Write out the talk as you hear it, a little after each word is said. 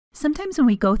Sometimes when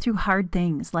we go through hard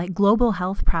things like global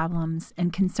health problems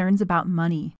and concerns about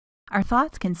money, our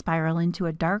thoughts can spiral into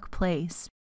a dark place.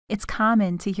 It's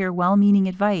common to hear well-meaning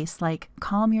advice like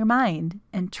calm your mind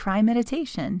and try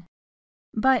meditation.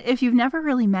 But if you've never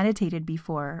really meditated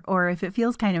before, or if it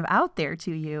feels kind of out there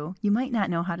to you, you might not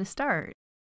know how to start.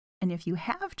 And if you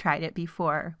have tried it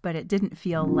before, but it didn't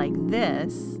feel like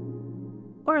this,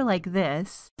 or like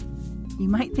this, you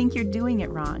might think you're doing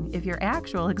it wrong if your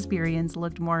actual experience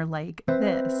looked more like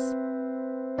this.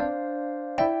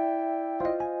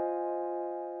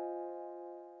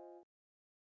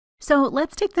 So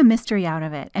let's take the mystery out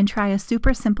of it and try a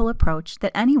super simple approach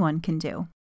that anyone can do.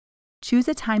 Choose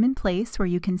a time and place where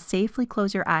you can safely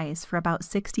close your eyes for about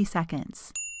 60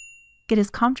 seconds. Get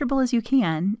as comfortable as you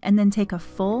can and then take a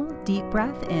full, deep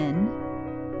breath in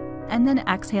and then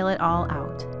exhale it all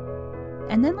out.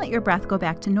 And then let your breath go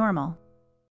back to normal.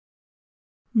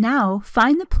 Now,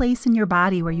 find the place in your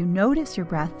body where you notice your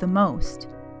breath the most.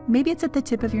 Maybe it's at the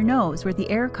tip of your nose where the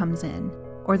air comes in,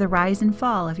 or the rise and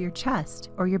fall of your chest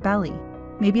or your belly.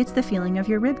 Maybe it's the feeling of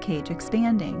your rib cage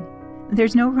expanding.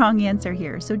 There's no wrong answer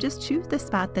here, so just choose the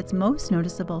spot that's most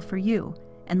noticeable for you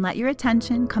and let your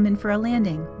attention come in for a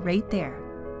landing right there.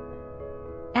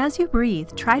 As you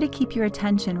breathe, try to keep your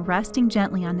attention resting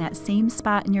gently on that same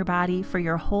spot in your body for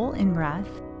your whole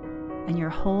in-breath and your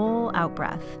whole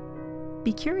out-breath.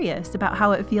 Be curious about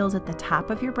how it feels at the top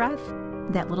of your breath,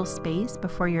 that little space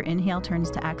before your inhale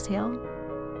turns to exhale,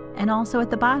 and also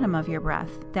at the bottom of your breath,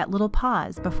 that little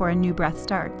pause before a new breath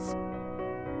starts.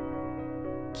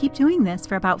 Keep doing this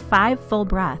for about 5 full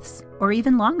breaths, or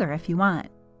even longer if you want.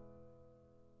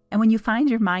 And when you find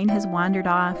your mind has wandered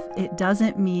off, it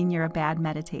doesn't mean you're a bad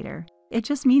meditator. It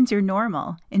just means you're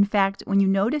normal. In fact, when you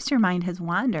notice your mind has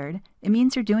wandered, it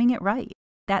means you're doing it right.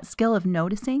 That skill of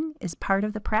noticing is part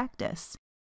of the practice.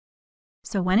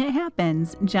 So when it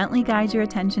happens, gently guide your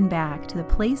attention back to the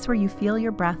place where you feel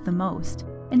your breath the most,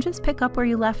 and just pick up where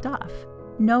you left off.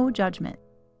 No judgment.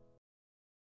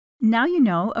 Now you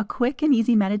know a quick and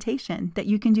easy meditation that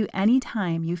you can do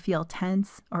anytime you feel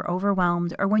tense or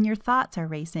overwhelmed or when your thoughts are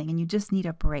racing and you just need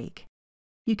a break.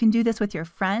 You can do this with your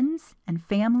friends and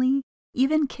family,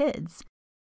 even kids.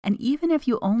 And even if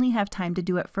you only have time to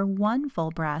do it for 1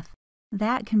 full breath,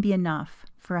 that can be enough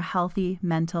for a healthy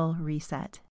mental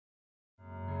reset.